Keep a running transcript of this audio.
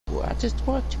just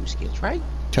bought 2 skins, right?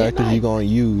 Characters you gonna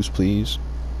use, please.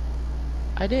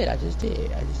 I did. I just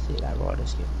did. I bought a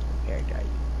skin for character I use.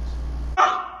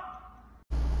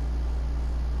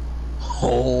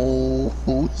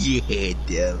 Oh yeah,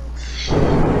 Dev.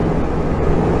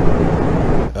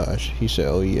 Gosh, he said,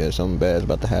 "Oh yeah, something bad's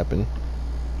about to happen."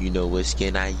 You know what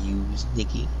skin I use,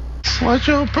 Nikki? Watch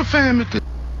your profanity.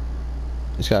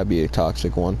 It's gotta be a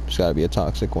toxic one. It's gotta be a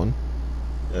toxic one.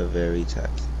 A very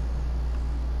toxic.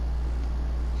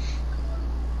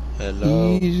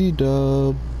 Hello. Easy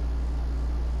dub.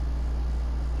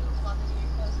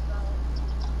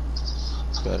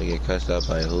 About to get cussed out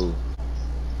by who?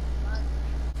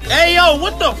 Hey yo,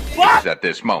 what the fuck? It was at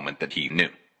this moment that he knew.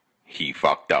 He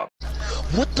fucked up.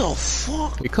 What the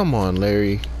fuck? Hey, come on,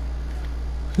 Larry.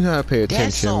 You gotta pay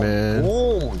attention, man.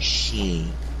 Bullshit.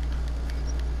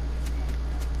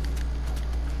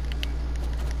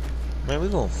 Man, we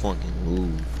gonna fucking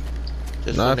lose.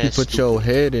 Just Not if you put your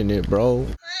head in it, bro.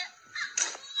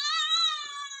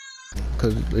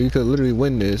 Cause you could literally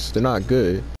win this. They're not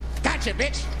good. Gotcha,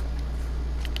 bitch.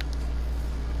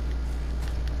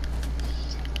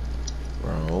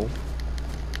 Bro.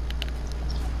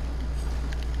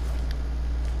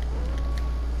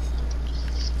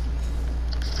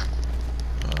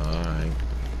 Alright.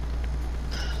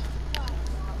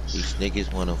 These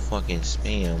niggas wanna fucking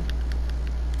spam.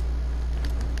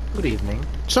 Good evening.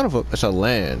 Son of a, it's a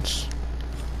lance.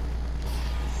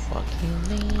 Fucking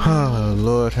man. Oh,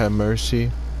 Lord have mercy.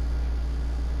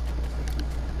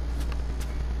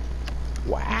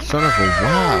 Wow. Son of a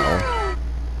wow.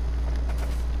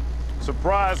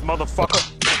 Surprise, motherfucker.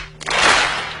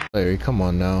 Larry, come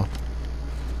on now.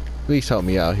 Please help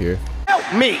me out here.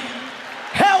 Help me.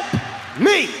 Help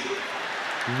me.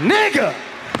 Nigga.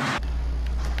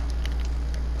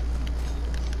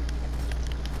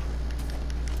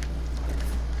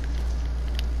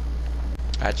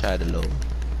 I tried to load.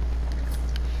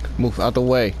 Move out the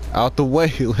way. Out the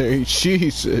way, Larry.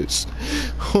 Jesus.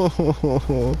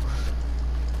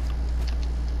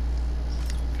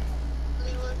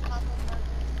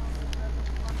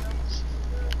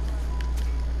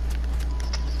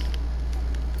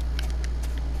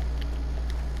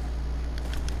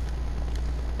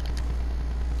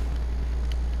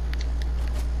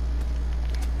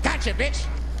 Gotcha, bitch.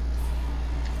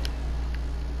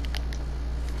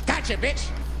 Gotcha, bitch.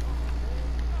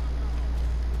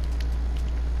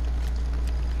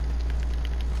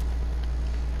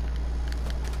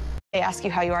 They ask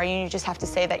you how you are, and you just have to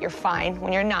say that you're fine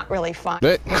when you're not really fine.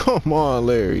 Come on,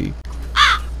 Larry.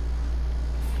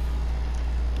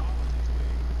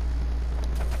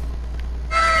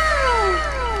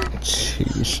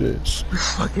 Jesus.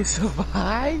 Fucking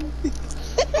survive?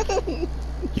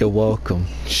 You're welcome.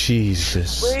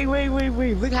 Jesus. Wait.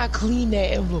 Look how clean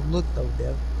that emblem looked though,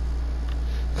 Dev.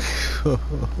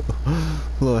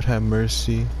 Lord have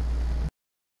mercy.